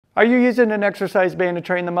Are you using an exercise band to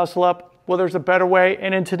train the muscle up? Well, there's a better way,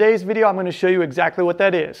 and in today's video, I'm going to show you exactly what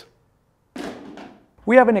that is.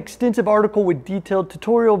 We have an extensive article with detailed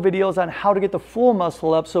tutorial videos on how to get the full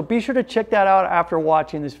muscle up, so be sure to check that out after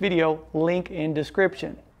watching this video, link in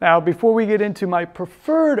description. Now, before we get into my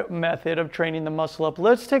preferred method of training the muscle up,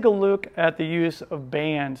 let's take a look at the use of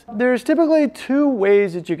bands. There's typically two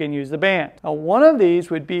ways that you can use the band. Now, one of these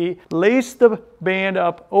would be lace the band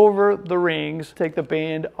up over the rings, take the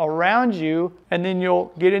band around you, and then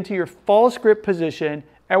you'll get into your false grip position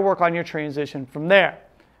and work on your transition from there.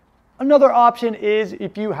 Another option is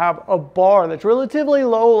if you have a bar that's relatively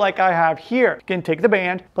low like I have here. You can take the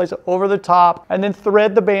band, place it over the top, and then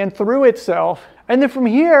thread the band through itself. And then from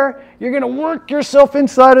here, you're gonna work yourself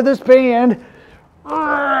inside of this band.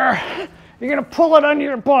 You're gonna pull it under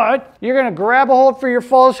your butt. You're gonna grab a hold for your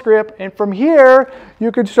false grip. And from here,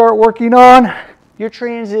 you can start working on your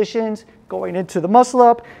transitions, going into the muscle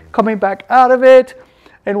up, coming back out of it,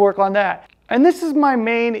 and work on that. And this is my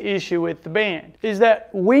main issue with the band, is that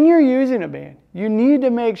when you're using a band, you need to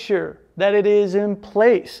make sure that it is in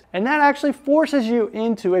place. And that actually forces you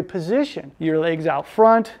into a position. Your legs out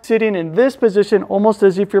front, sitting in this position almost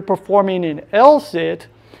as if you're performing an L-sit,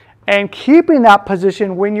 and keeping that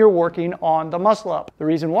position when you're working on the muscle up. The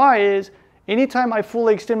reason why is, anytime I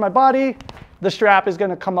fully extend my body, the strap is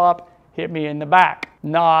gonna come up, hit me in the back.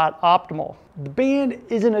 Not optimal. The band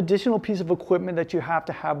is an additional piece of equipment that you have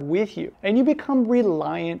to have with you, and you become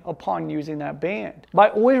reliant upon using that band. By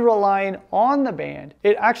always relying on the band,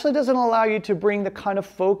 it actually doesn't allow you to bring the kind of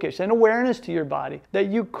focus and awareness to your body that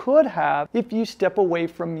you could have if you step away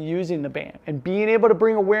from using the band. And being able to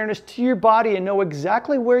bring awareness to your body and know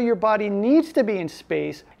exactly where your body needs to be in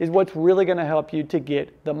space is what's really going to help you to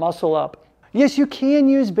get the muscle up. Yes, you can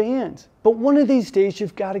use bands, but one of these days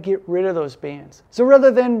you've got to get rid of those bands. So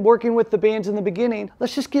rather than working with the bands in the beginning,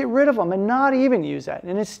 let's just get rid of them and not even use that,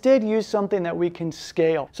 and instead use something that we can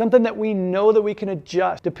scale, something that we know that we can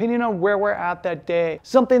adjust depending on where we're at that day,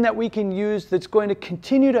 something that we can use that's going to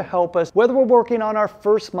continue to help us whether we're working on our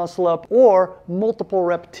first muscle up or multiple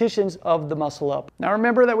repetitions of the muscle up. Now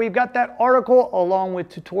remember that we've got that article along with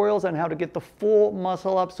tutorials on how to get the full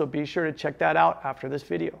muscle up, so be sure to check that out after this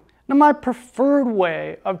video. Now, my preferred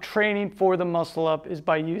way of training for the muscle up is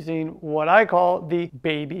by using what I call the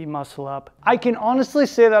baby muscle up. I can honestly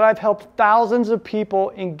say that I've helped thousands of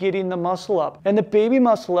people in getting the muscle up, and the baby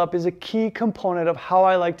muscle up is a key component of how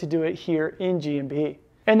I like to do it here in G&B.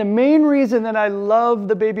 And the main reason that I love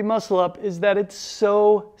the baby muscle up is that it's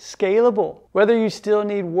so scalable. Whether you still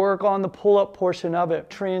need work on the pull-up portion of it,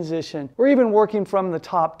 transition, or even working from the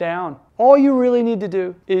top down, all you really need to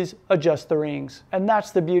do is adjust the rings. And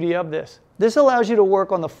that's the beauty of this. This allows you to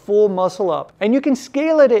work on the full muscle up, and you can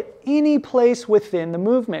scale it at any place within the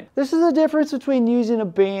movement. This is the difference between using a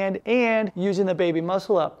band and using the baby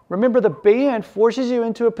muscle up. Remember, the band forces you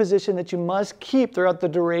into a position that you must keep throughout the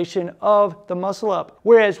duration of the muscle up.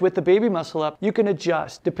 Whereas with the baby muscle up, you can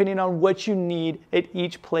adjust depending on what you need at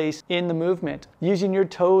each place in the movement. Using your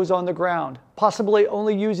toes on the ground, possibly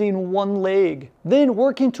only using one leg, then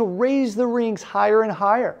working to raise the rings higher and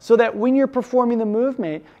higher so that when you're performing the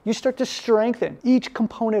movement, you start to strengthen each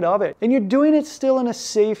component of it. And you're doing it still in a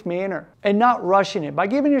safe manner and not rushing it by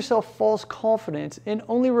giving yourself false confidence and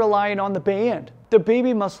only relying on the band. The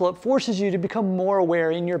baby muscle up forces you to become more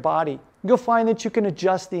aware in your body. You'll find that you can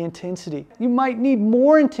adjust the intensity. You might need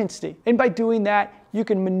more intensity, and by doing that, you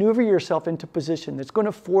can maneuver yourself into position that's going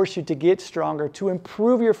to force you to get stronger, to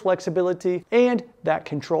improve your flexibility and that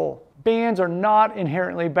control. Bands are not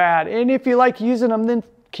inherently bad, and if you like using them, then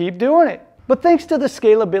keep doing it. But thanks to the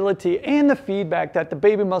scalability and the feedback that the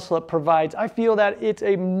baby muscle up provides, I feel that it's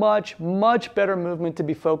a much better movement to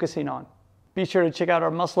be focusing on. Be sure to check out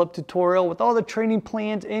our muscle up tutorial with all the training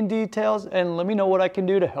plans and details, and let me know what I can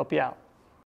do to help you out.